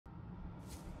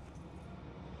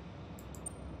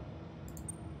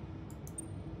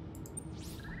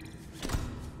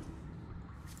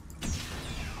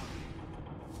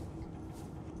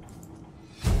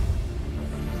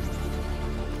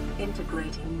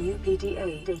Integrating new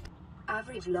PDA data.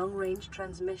 Average long-range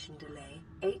transmission delay,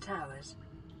 8 hours.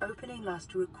 Opening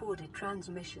last recorded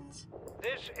transmissions.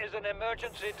 This is an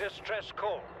emergency distress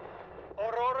call.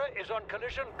 Aurora is on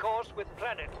collision course with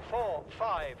planet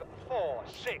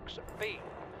 4546b.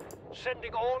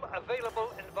 Sending all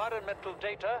available environmental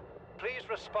data. Please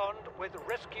respond with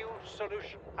rescue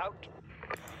solution. Out.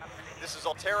 This is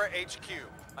Altera HQ.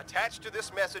 Attached to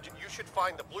this message, you should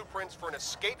find the blueprints for an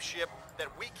escape ship that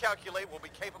we calculate will be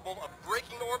capable of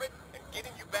breaking orbit and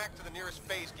getting you back to the nearest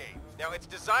phase gate. Now, it's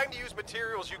designed to use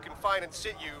materials you can find in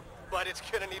situ, but it's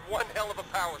gonna need one hell of a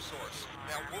power source.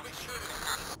 Now, we'll be sure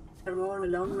to... Aurora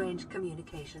long-range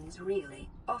communications really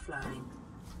offline.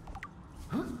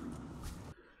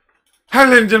 Hello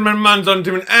ladies and gentlemen, I'm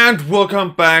AwesomeDemon and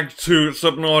welcome back to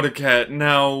Subnautica.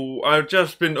 Now, I've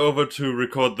just been over to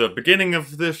record the beginning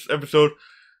of this episode,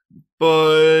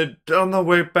 but on the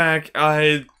way back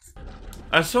I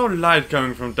saw light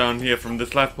coming from down here from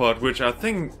this life pod, which I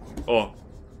thought I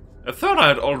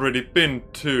had already been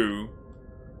to.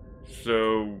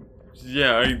 So,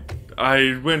 yeah,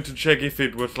 I went to check if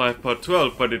it was life pod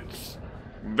 12, but it's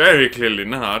very clearly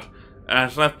not,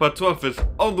 as life pod 12 is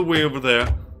all the way over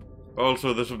there.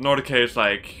 Also, the Subnautica is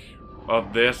like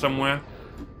up there somewhere.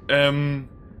 I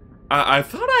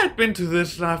thought I had been to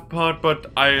this life pod, but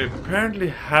I apparently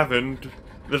haven't.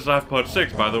 This life pod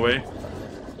 6, by the way,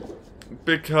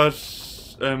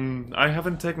 because I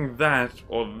haven't taken that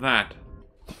or that.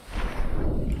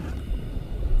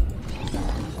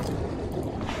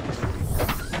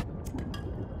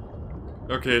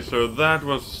 Okay, so that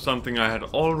was something I had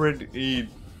already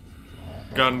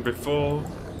gotten before.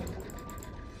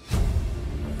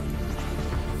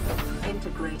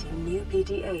 Integrating new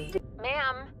PDA.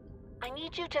 Ma'am, I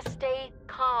need you to stay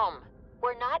calm.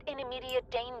 We're not in immediate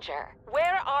danger.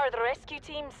 Where are the rescue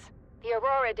teams? The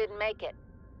Aurora didn't make it.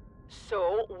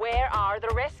 So, where are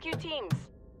the rescue teams?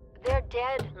 They're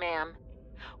dead, ma'am.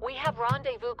 We have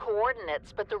rendezvous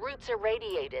coordinates, but the routes are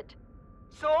radiated.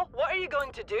 So, what are you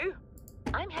going to do?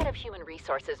 I'm head of human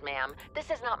resources, ma'am. This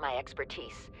is not my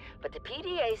expertise. But the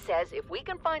PDA says if we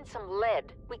can find some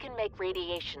lead, we can make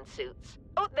radiation suits.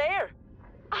 Oh, there!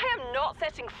 I am not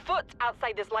setting foot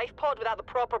outside this life pod without the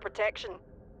proper protection.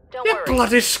 Don't You're worry.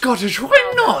 bloody Scottish,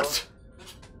 why not?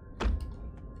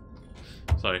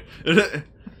 Sorry. Data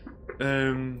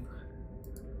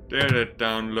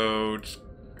downloads.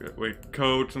 Wait,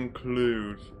 codes and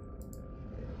clues.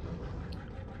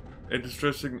 A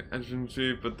distressing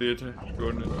agency, but the attack is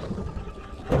going.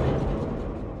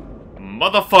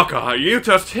 Motherfucker, you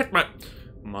just hit my.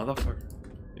 Motherfucker.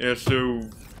 Yeah, so.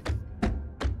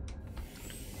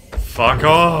 Fuck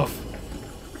off!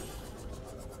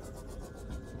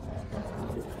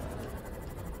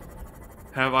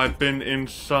 Have I been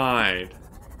inside?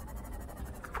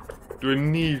 Do I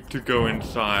need to go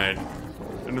inside?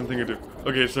 I don't think I do.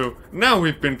 Okay, so now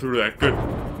we've been through that. Good.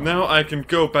 Now I can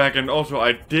go back, and also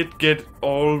I did get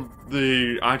all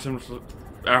the items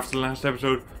after the last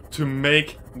episode to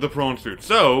make the prawn suit.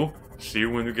 So, see you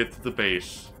when we get to the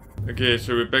base. Okay,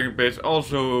 so we're back in base.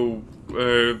 Also,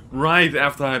 right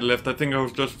after I had left, I think I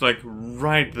was just like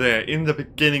right there in the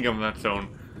beginning of that zone.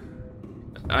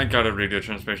 I got a radio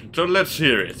transmission, so let's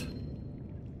hear it.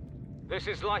 This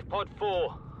is Life Pod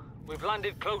 4. We've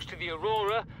landed close to the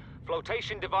Aurora.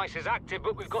 Flotation device is active,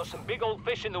 but we've got some big old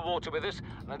fish in the water with us,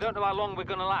 and I don't know how long we're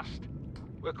gonna last.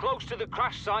 We're close to the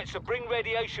crash site, so bring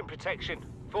radiation protection.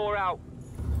 4 out.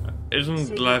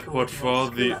 Isn't Life Pod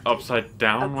 4 the upside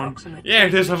down one? Yeah,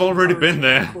 it is, I've already been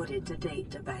there.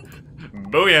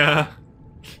 Booyah!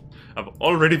 I've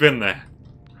already been there.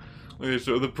 Okay,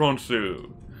 so the prawn suit.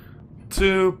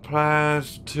 2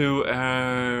 plus 2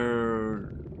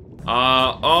 air.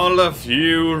 Are all of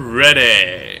you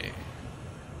ready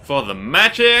for the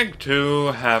magic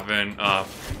to happen of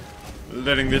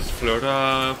letting this float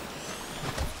up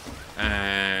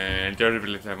and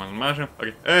durability on the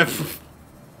okay.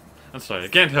 I'm sorry, I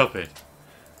can't help it.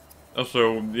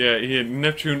 Also, yeah, here,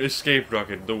 Neptune escape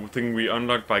rocket, the thing we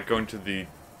unlocked by going to the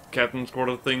captain's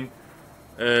quarter thing,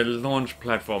 launch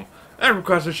platform. That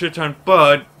requires a shit ton,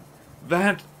 but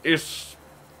that is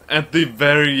at the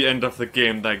very end of the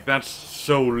game. Like, that's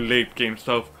so late game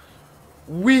stuff.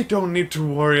 We don't need to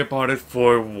worry about it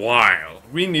for a while.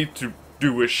 We need to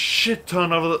do a shit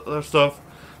ton of other stuff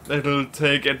that'll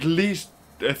take at least,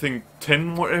 I think, 10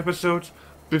 more episodes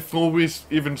before we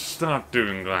even start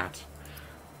doing that.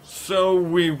 So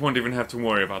we won't even have to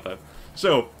worry about that.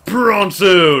 So, prawn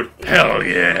suit! Hell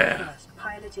yeah!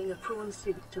 Piloting a prawn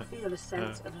suit to feel a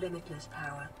sense of limitless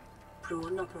power.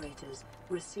 Prawn operators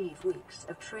receive weeks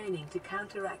of training to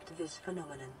counteract this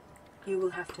phenomenon. You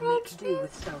will have to make do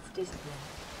with self-discipline.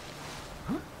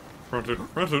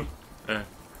 PRAWNSUIT.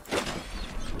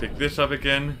 Pick this up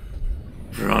again.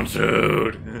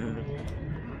 PRAWNSUIT.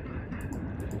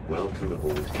 Welcome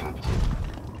aboard, Captain.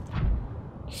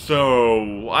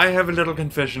 So, I have a little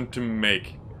confession to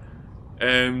make.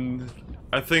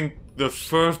 I think the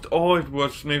first, or it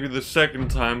was maybe the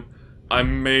second time I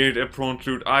made a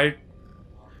PRAWNSUIT, I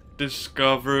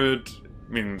discovered,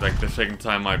 meaning like the second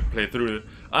time I played through it,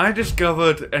 I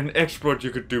discovered an exploit you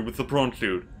could do with the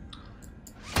PRAWNSUIT.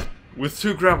 With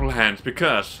 2 grapple hands,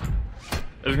 because,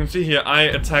 as you can see here, I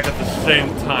attack at the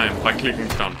same time by clicking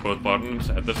down both buttons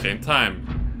at the same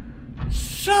time.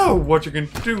 So, what you can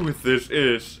do with this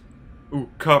is... Ooh,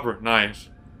 copper, nice.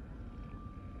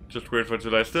 Just wait for it to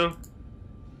lie still.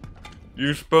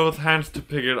 Use both hands to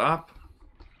pick it up.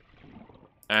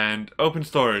 And open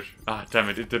storage. Ah, damn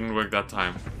it, it didn't work that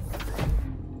time.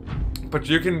 But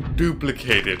you can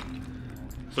duplicate it.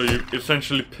 So you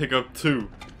essentially pick up 2.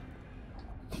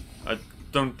 I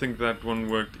don't think that one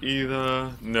worked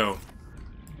either. No.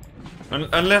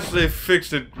 Unless they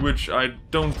fixed it, which I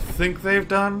don't think they've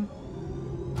done.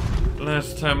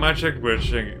 Last time I checked, which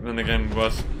then again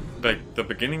was like the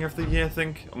beginning of the year, I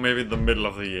think. Or maybe the middle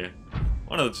of the year.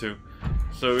 One of the two.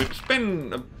 So it's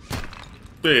been a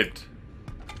bit.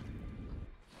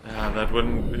 Ah, that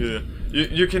one.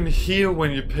 You can hear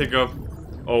when you pick up,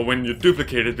 or when you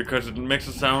duplicate it, because it makes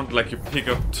a sound like you pick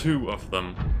up 2 of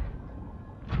them.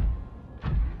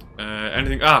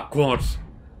 Anything? Ah, quartz.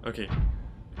 Okay.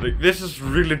 Like, this is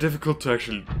really difficult to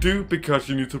actually do because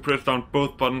you need to press down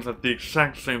both buttons at the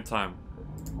exact same time.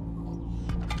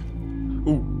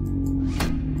 Ooh.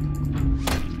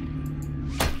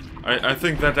 I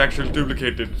think that actually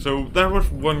duplicated. So that was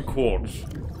 1 quartz.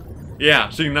 Yeah,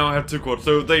 see, now I have 2 quartz.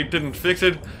 So they didn't fix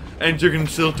it, and you can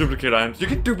still duplicate items. You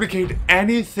can duplicate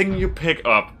anything you pick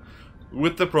up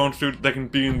with the PRAWNSUIT that can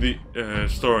be in the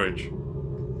storage.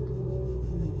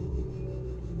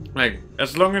 Like,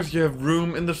 as long as you have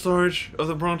room in the storage of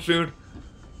the PRAWNSUIT,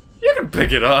 you can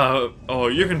pick it up,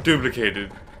 or you can duplicate it.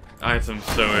 Items,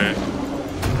 so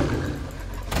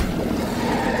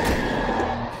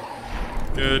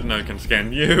good, now I can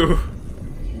scan you.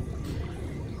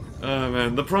 Oh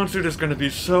man, the PRAWNSUIT is gonna be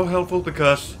so helpful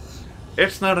because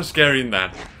it's not as scary in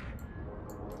that.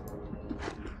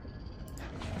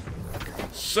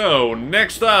 So,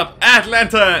 next up,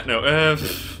 Atlanta! No,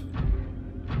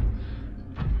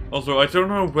 also, I don't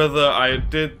know whether I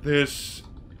did this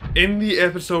in the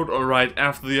episode or right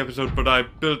after the episode, but I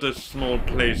built a small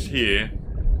place here.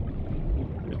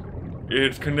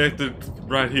 It's connected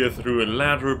right here through a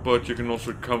ladder, but you can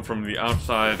also come from the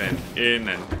outside and in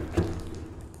and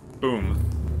boom.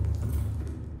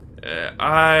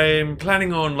 I'm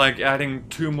planning on like adding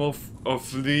 2 more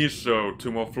of these, so 2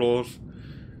 more floors.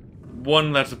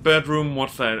 One that's a bedroom,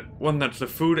 one that's a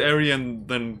food area, and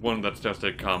then one that's just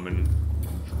a common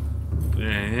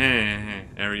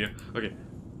area. Okay,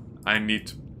 I need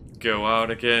to go out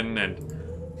again and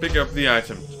pick up the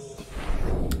items.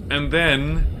 And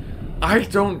then, I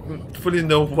don't fully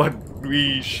know what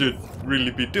we should really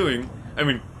be doing. I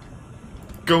mean,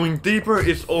 going deeper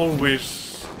is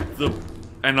always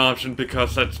an option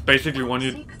because that's basically what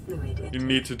you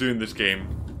need to do in this game.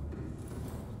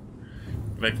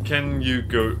 Like, can you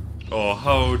go, or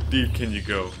how deep can you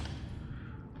go?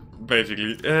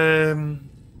 Basically,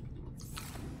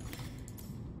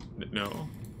 no.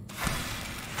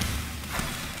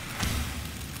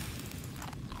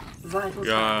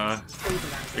 Yeah.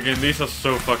 Again, these are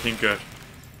so fucking good.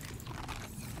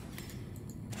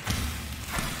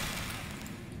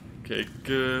 Okay,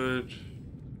 good.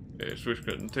 Switch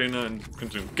container and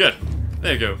consume. Good.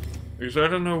 There you go. Okay, so I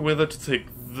don't know whether to take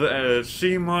the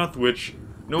sea moth, which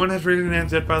no one has really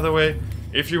named yet, by the way.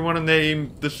 If you want to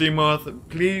name the sea moth,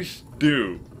 please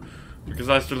do, because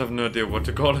I still have no idea what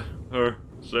to call her.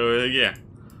 So, yeah.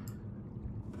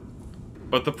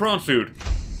 But the PRAWNSUIT.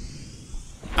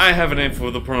 I have a name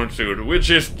for the PRAWNSUIT, which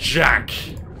is Jack.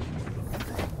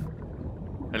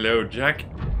 Hello, Jack.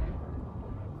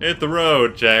 Hit the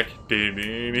road, Jack.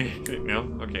 No?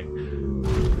 Okay.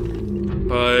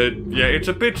 But, yeah, it's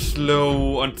a bit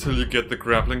slow until you get the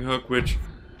grappling hook, which...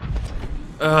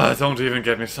 don't even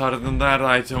get me started on that.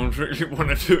 I don't really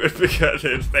want to do it because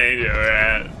it's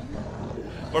dangerous.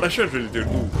 But I should really do it.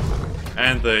 Ooh.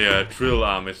 And the drill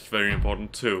arm is very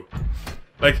important too.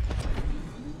 Like,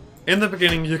 in the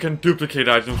beginning you can duplicate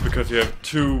items because you have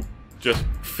 2 just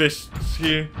fists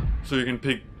here, so you can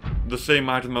pick the same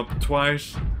item up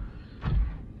twice.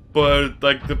 But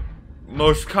like the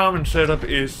most common setup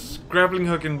is grappling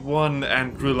hook in one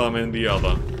and drill arm in the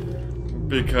other.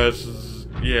 Because,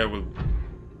 yeah, well,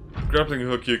 grappling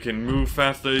hook, you can move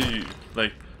faster,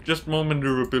 like, just more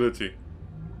maneuverability.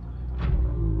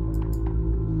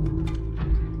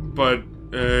 But,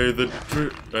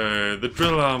 the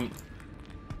drill arm...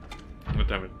 Oh,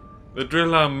 damn it. The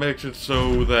drill arm makes it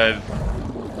so that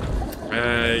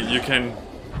you can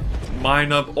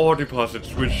mine up ore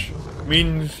deposits, which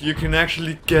means you can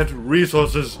actually get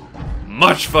resources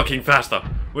much fucking faster,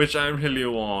 which I really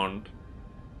want.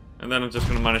 And then I'm just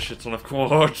gonna mine a shit ton of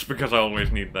quartz, because I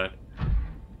always need that.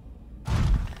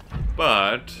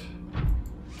 But...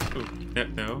 Ooh, yeah,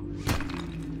 no.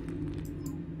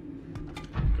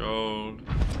 Gold.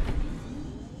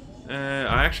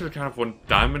 I actually kind of want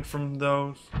diamond from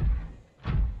those.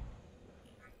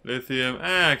 Lithium,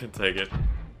 I can take it.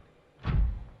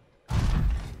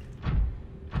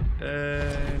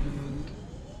 And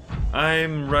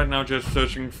I'm right now just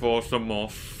searching for some more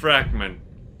fragments.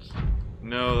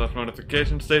 No, that's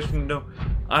modification station. No,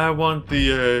 I want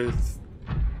the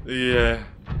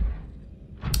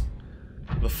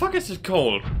fuck is it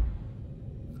called?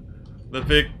 The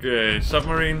big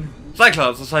submarine?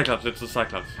 Cyclops, the Cyclops, it's the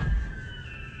Cyclops.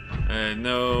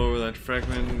 No, that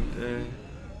fragment.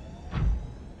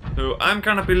 So I'm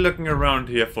gonna be looking around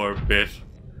here for a bit.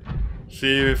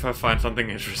 See if I find something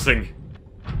interesting.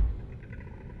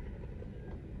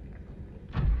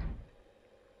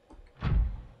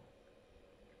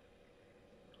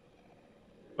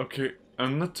 Okay,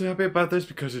 I'm not too happy about this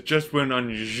because it just went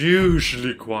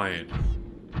unusually quiet.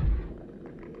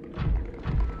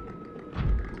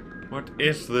 What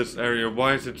is this area?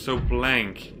 Why is it so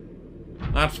blank?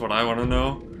 That's what I want to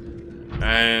know.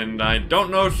 And I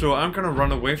don't know, so I'm gonna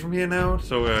run away from here now.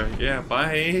 So, yeah,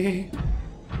 bye.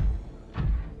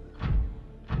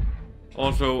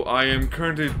 Also, I am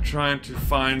currently trying to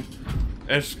find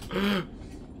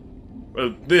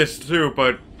well, this too,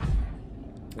 but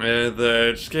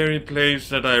the scary place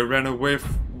that I ran away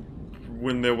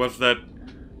when there was that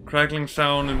crackling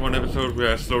sound in one episode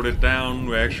where I slowed it down,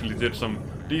 we actually did some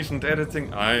decent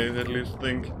editing, I at least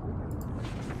think.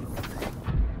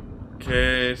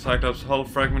 Okay, Cyclops hull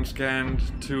fragment scanned,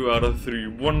 2 out of 3.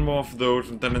 One more of those,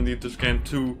 and then I need to scan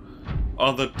 2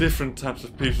 other different types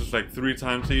of pieces, like 3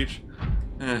 times each.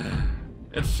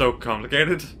 It's so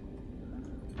complicated.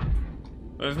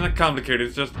 Well, it's not complicated,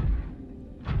 it's just...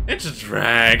 It's a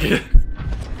drag.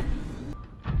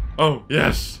 Oh,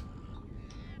 yes.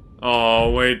 Oh,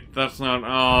 wait, that's not...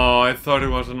 Oh, I thought it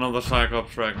was another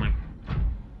Cyclops fragment.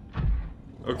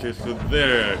 Okay, so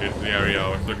there is the area I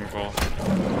was looking for.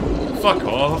 Fuck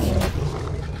off,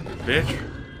 bitch.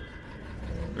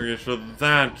 Okay, so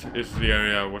that is the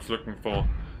area I was looking for.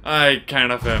 I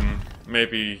kind of,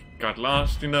 maybe got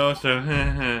lost, you know, so...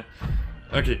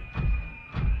 Okay.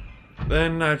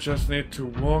 Then I just need to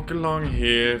walk along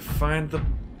here, find the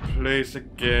place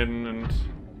again, and...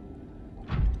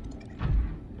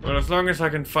 Well, as long as I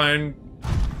can find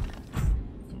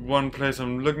one place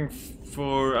I'm looking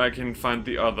for, I can find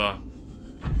the other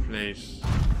place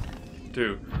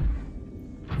too.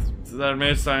 So that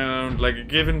may sound like a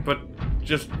given, but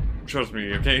just trust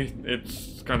me, okay?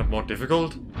 It's kind of more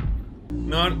difficult.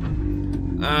 Not...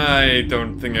 I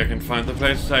don't think I can find the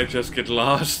place, I just get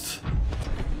lost.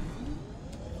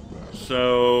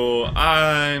 So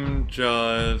I'm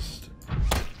just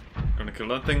gonna kill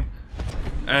that thing,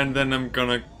 and then I'm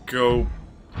gonna go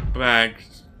back.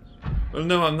 Well,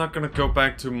 no, I'm not gonna go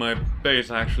back to my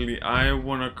base. Actually, I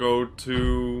wanna go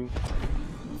to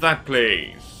that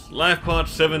place, Life Pod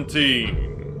 17.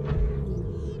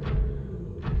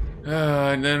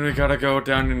 And then we gotta go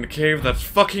down in the cave. That's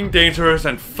fucking dangerous,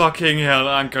 and fucking hell,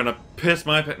 I'm gonna piss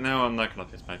my pants. No, I'm not gonna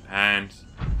piss my pants.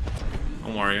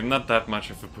 Don't worry, I'm not that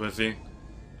much of a pussy.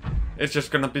 It's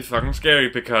just gonna be fucking scary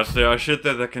because there are shit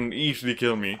that can easily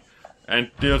kill me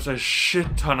and deals a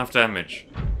shit ton of damage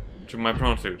to my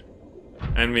prawn suit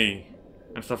and me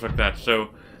and stuff like that. So,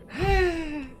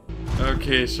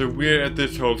 okay, so we're at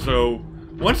this hole. So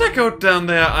once I go down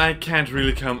there, I can't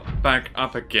really come back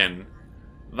up again.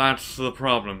 That's the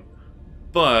problem.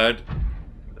 But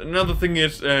another thing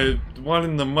is, while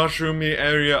in the mushroomy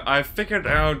area, I figured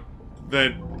out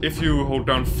that if you hold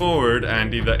down forward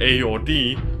and either A or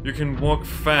D, you can walk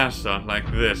faster,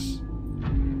 like this.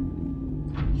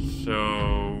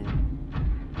 So...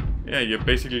 yeah, you're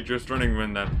basically just running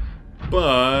when that.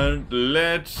 But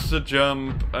let's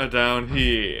jump down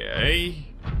here, eh?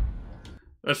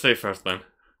 Let's save first then.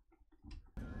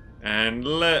 And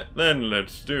then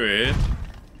let's do it.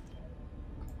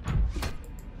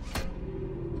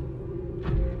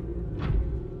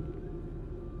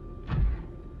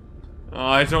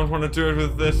 I don't want to do it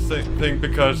with this thing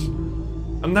because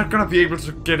I'm not gonna be able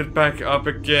to get it back up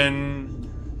again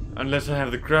Unless I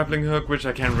have the grappling hook, which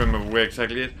I can't remember where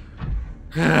exactly it is.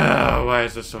 Why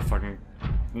is this so fucking...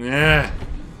 Yeah.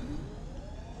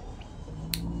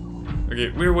 Okay,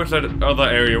 we're with that other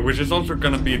area, which is also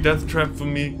gonna be a death trap for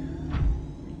me.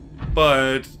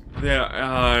 But there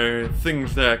are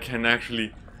things that I can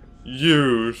actually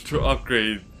use to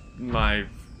upgrade my...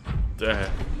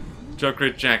 to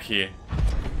upgrade Jack here.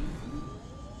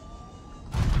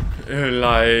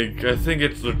 Like, I think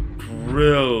it's the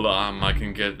drill arm I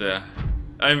can get there.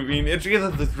 I mean, it's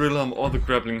either the drill arm or the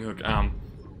grappling hook arm.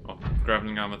 Oh,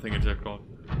 grappling arm I think it's called.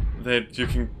 That you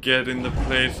can get in the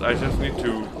place. I just need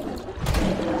to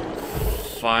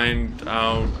find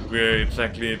out where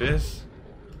exactly it is.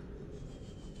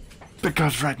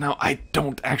 Because right now I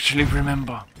don't actually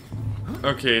remember.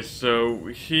 Okay, so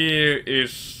here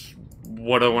is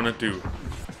what I want to do.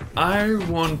 I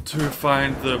want to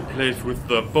find the place with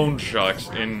the bone sharks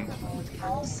in,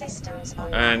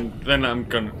 and then I'm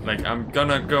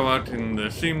gonna go out in the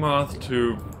sea moth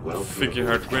to figure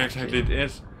out where exactly it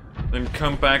is, then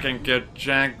come back and get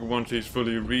Jack once he's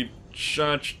fully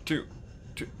recharged to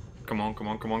come on,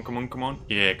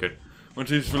 yeah, good. Once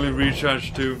he's fully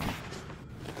recharged too,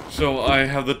 so I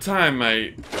have the time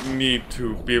I need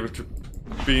to be able to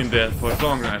be in there for as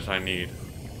long as I need.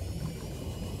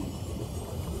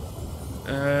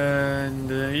 And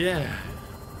yeah.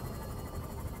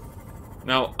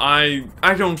 Now I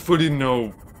don't fully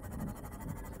know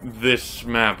this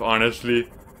map, honestly.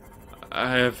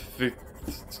 I have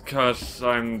because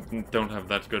I don't have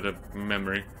that good a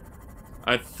memory.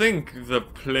 I think the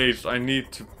place I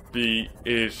need to be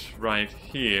is right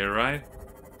here, right?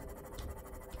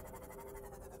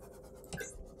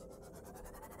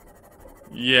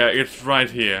 Yeah, it's right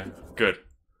here. Good.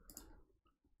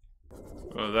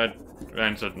 Well, that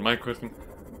answered my question.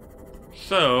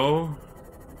 So,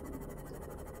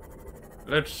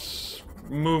 let's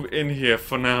move in here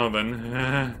for now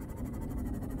then.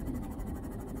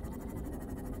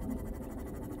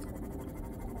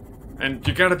 And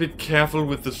you gotta be careful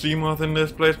with the sea moth in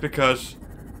this place, because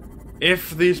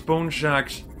if these bone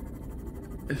sharks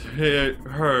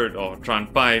hurt or try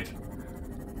and bite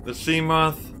the sea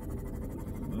moth,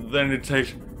 then it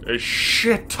takes a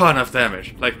shit ton of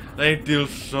damage. Like, they deal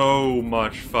so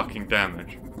much fucking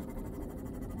damage.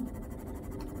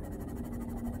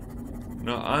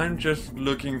 Now, I'm just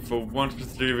looking for one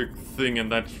specific thing,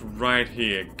 and that's right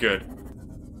here. Good.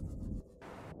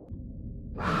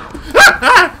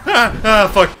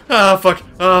 Fuck. Oh, fuck.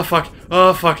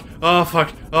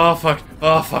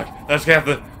 That scared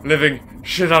the living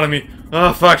shit out of me.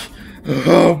 Oh, fuck.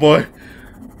 Oh, boy.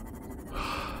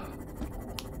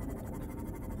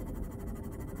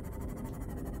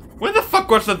 Where the fuck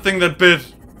was that thing that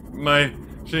bit my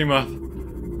sea moth?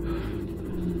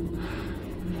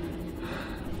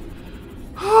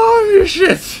 Holy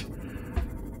shit!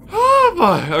 Oh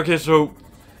boy! Okay, so...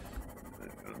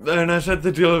 And I said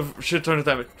they deal a shit ton of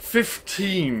damage.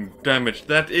 15 damage,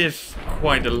 that is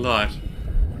quite a lot.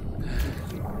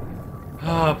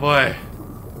 Oh boy.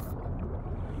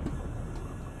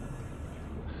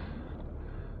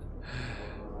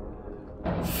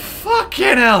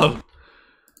 Fucking hell!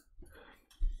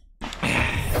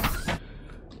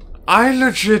 I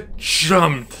legit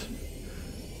jumped.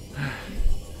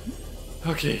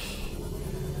 Okay.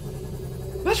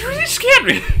 That really scared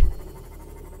me.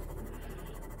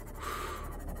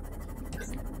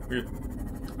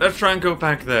 Let's try and go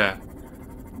back there.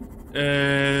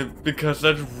 Because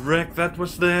that wreck that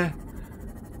was there,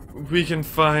 we can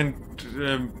find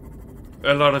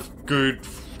a lot of good,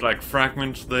 like,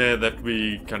 fragments there that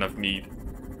we kind of need.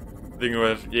 I think it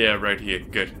was, yeah, right here.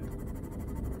 Good.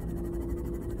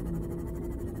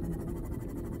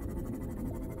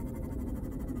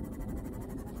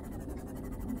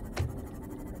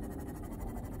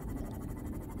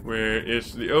 Where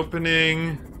is the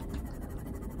opening?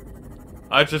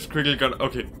 I just quickly got...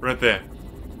 Okay, right there.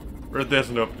 Right there's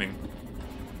an opening.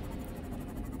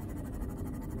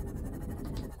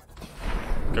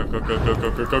 Go.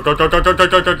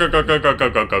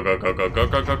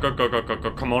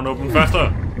 Come on, open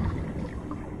faster.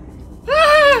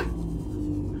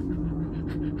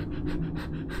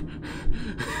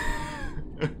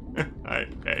 I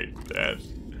hate that.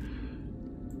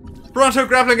 PRAWNSUIT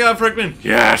grappling gun fragment!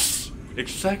 Yes!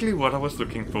 Exactly what I was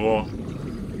looking for.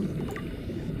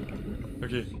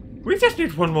 Okay. We just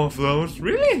need one more of those.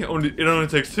 Really? It only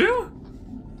takes 2?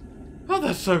 Oh,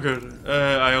 that's so good.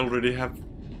 I already have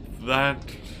that.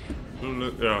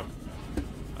 Yeah.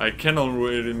 I can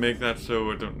already make that,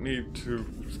 so I don't need to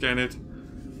scan it.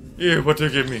 Yeah, what do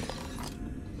you give me?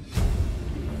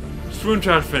 Swoon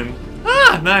charge fin.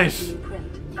 Ah, nice!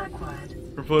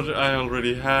 Propulsion I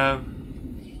already have.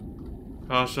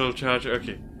 Partial charge,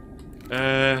 okay.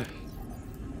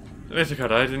 Laser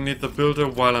cut, I didn't need the builder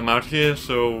while I'm out here,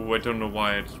 so I don't know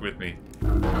why it's with me.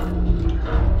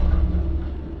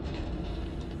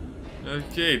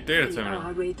 Okay, data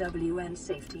terminal. PRAWN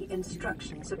Safety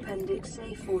Instructions Appendix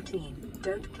A14.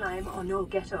 Don't climb on or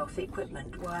get off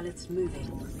equipment while it's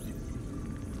moving.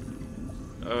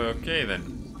 Okay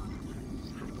then.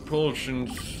 Propulsion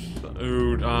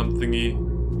suit arm thingy.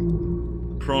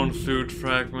 Prawn suit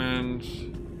fragment.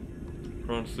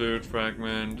 Prawn suit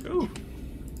fragment. Ooh!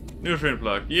 Nutrient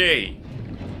plug, yay!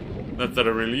 Not that I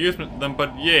really use them,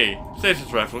 but yay!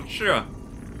 Stasis rifle, sure!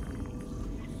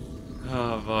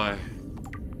 Oh boy.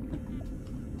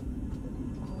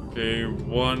 Okay,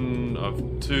 1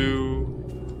 of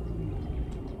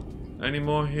 2. Any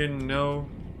more here? No.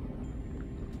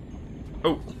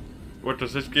 Oh! What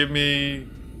does this give me?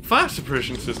 Fire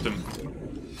suppression system!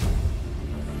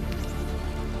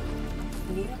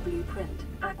 New blueprint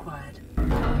acquired.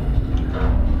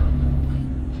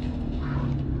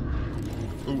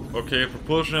 Ooh, okay,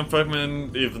 propulsion arm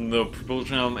fragment, even though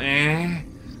propulsion arm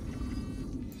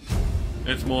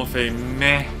it's more of a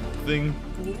meh thing.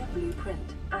 New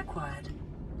blueprint acquired.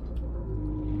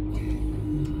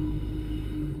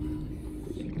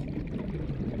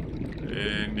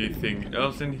 Anything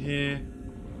else in here?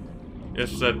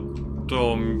 Yes, that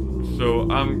dorm. So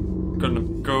I'm gonna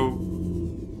go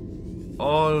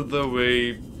all the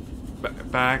way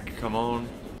back. Come on.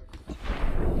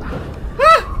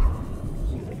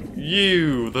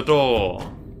 You, the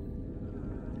door.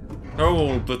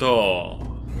 Hold the door.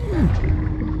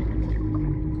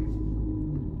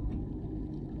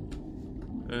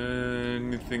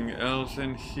 Anything else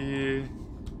in here?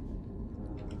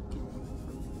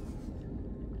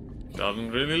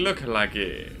 Doesn't really look like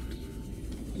it.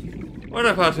 What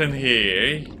about in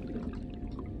here?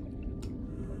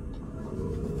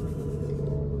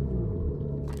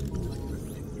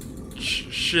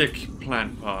 Chic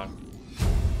plant part.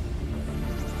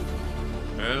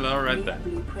 Well, alright then.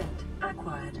 Blueprint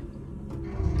acquired.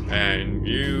 And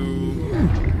you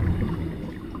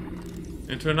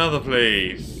into another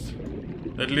place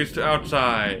that leads to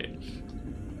outside.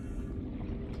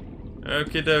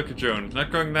 Okie dokie, Jones.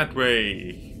 Not going that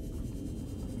way.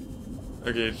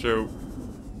 Okay, so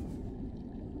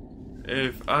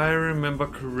if I remember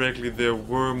correctly, there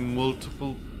were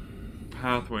multiple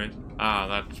pathways. Ah,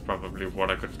 that's probably what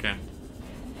I could scan.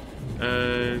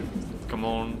 Come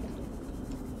on.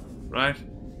 Right?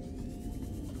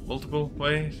 Multiple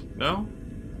ways? No?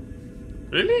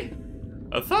 Really?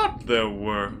 I thought there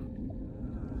were.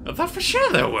 I thought for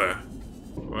sure there were.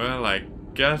 Well, I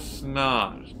guess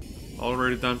not.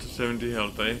 Already down to 70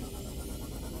 health, eh?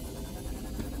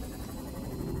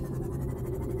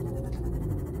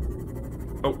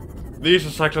 Oh, these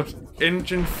are Cyclops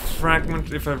engine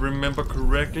fragments, if I remember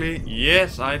correctly.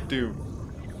 Yes, I do.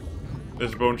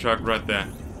 There's a bone shark right there.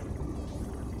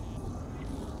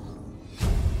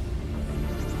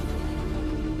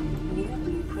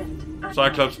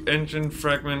 Cyclops engine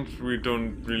fragments, we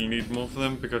don't really need more of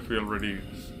them because we already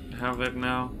have that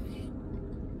now.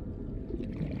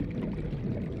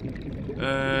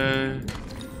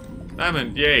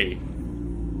 Diamond, yay!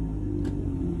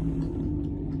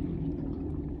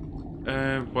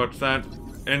 What's that?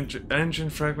 Engine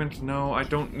fragments? No, I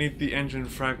don't need the engine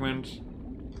fragments.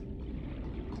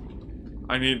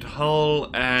 I need hull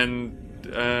and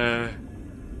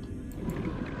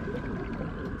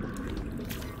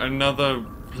another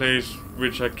place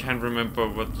which I can't remember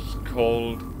what's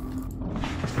called.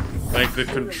 Like the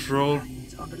control.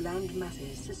 Of the land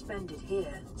masses suspended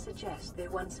here suggest they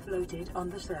once floated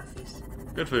on the surface.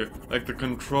 Good for you. Like the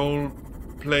control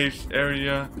place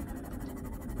area.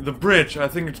 The bridge, I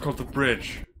think it's called the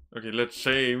bridge. Okay, let's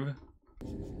save.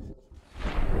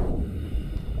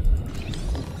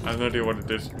 I have no idea what it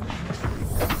is.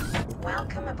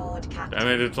 Welcome aboard, Captain. Damn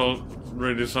it, it's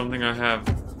already something I have.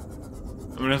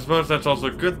 I mean, I suppose that's also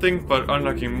a good thing, but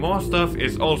unlocking more stuff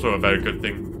is also a very good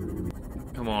thing.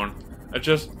 Come on. I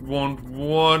just want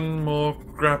one more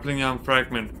grappling arm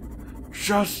fragment.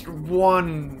 Just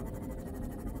one!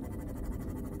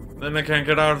 Then I can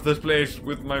get out of this place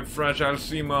with my fragile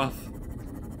sea moth.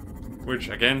 Which,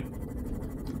 again,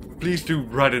 please do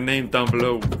write a name down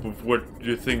below of what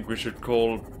you think we should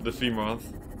call the sea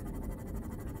moth.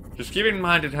 Just keep in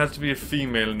mind it has to be a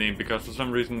female name, because for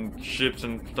some reason ships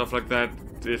and stuff like that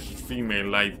is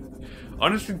female. I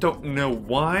honestly don't know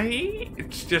why,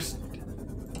 it's just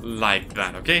like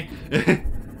that, okay?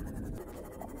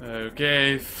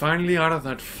 Okay, finally out of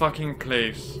that fucking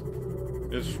place.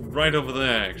 It's right over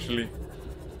there, actually.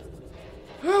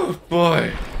 Oh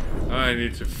boy. I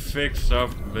need to fix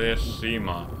up this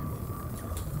Seamoth.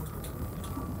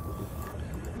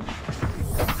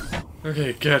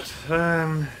 Okay, good.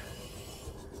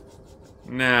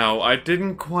 Now, I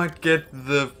didn't quite get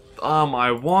the arm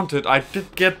I wanted. I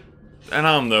did get an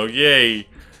arm though, yay.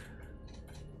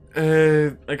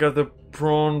 I got the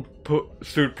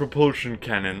PRAWNSUIT propulsion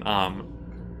cannon arm.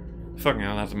 Fucking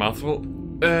hell, that's a mouthful.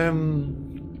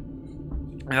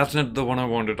 That's not the one I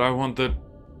wanted. I wanted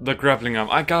the grappling arm.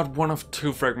 I got one of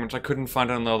 2 fragments. I couldn't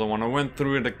find another one. I went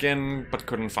through it again, but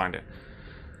couldn't find it.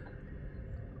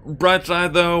 Bright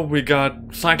side though, we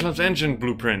got Cyclops engine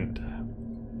blueprint.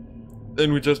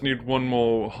 Then we just need one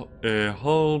more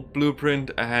hull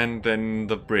blueprint and then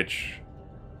the bridge.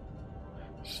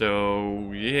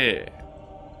 So yeah.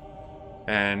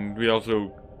 And we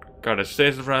also got a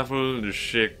CEST rifle, the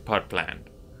ship pod plant.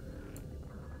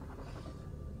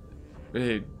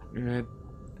 Wait, there,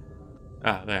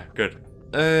 good.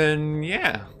 And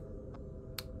yeah.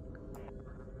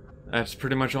 That's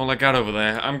pretty much all I got over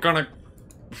there. I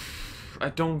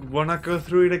don't wanna go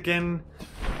through it again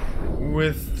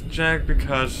with Jack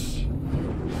because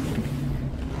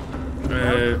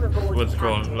what's it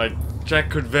called? Like,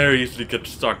 Jack could very easily get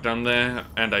stuck down there,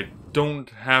 and I don't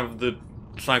have the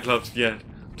Cyclops yet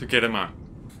to get him out.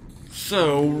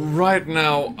 So right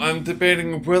now I'm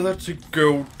debating whether to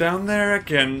go down there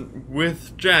again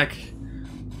with Jack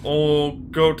or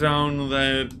go down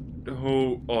that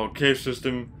whole cave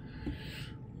system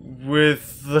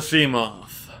with the Seamoth.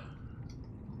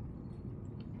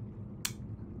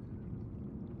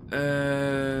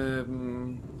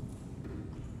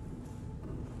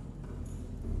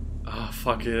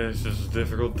 Fuck it, this is a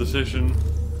difficult decision.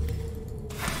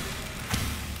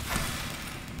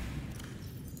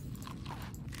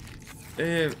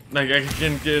 Like I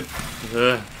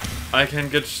can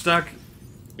get stuck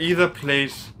either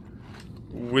place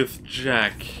with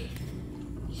Jack.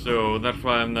 So that's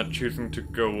why I'm not choosing to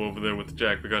go over there with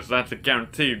Jack, because that's a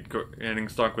guaranteed getting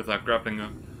stuck without grappling her.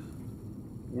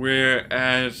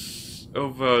 Whereas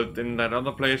over in that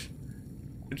other place,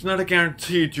 it's not a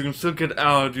guaranteed, you can still get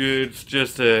out, it's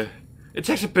just it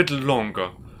takes a bit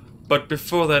longer. But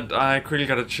before that, I quickly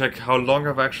gotta check how long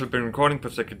I've actually been recording per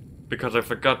second, because I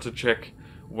forgot to check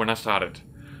when I started.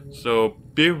 So,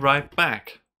 be right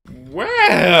back.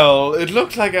 Well, it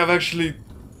looks like I've actually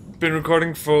been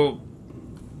recording for...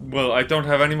 Well, I don't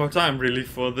have any more time, really,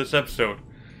 for this episode.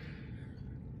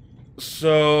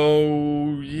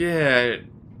 So, yeah.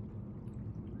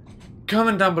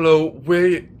 Comment down below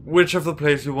which of the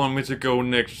places you want me to go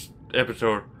next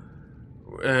episode.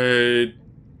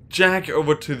 Jack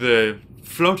over to the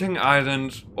floating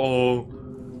islands, or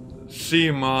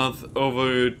Seamoth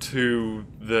over to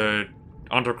the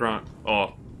underground,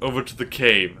 or over to the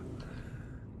cave.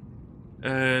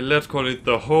 Let's call it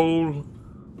the hole,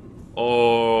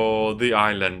 or the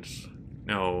islands.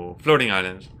 No, floating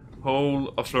islands.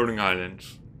 Hole of floating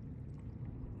islands.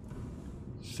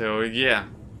 So yeah.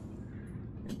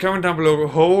 Comment down below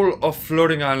hole of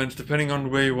floating islands, depending on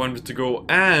where you want it to go.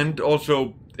 And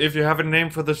also, if you have a name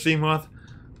for the Seamoth,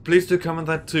 please do comment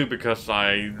that too, because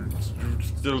I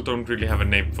still don't really have a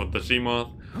name for the Seamoth.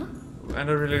 And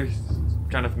I really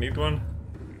kind of need one,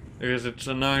 because it's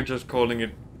annoying just calling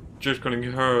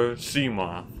her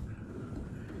Seamoth.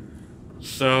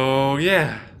 So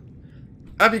yeah.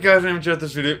 I hope you guys enjoyed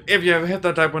this video. If you have, hit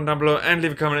that like button down below and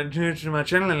leave a comment and tune into my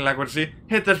channel and like what you see.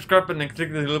 Hit that subscribe button and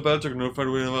click the little bell to get notified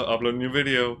whenever I upload a new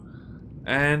video.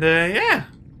 And yeah.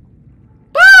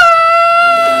 Bye!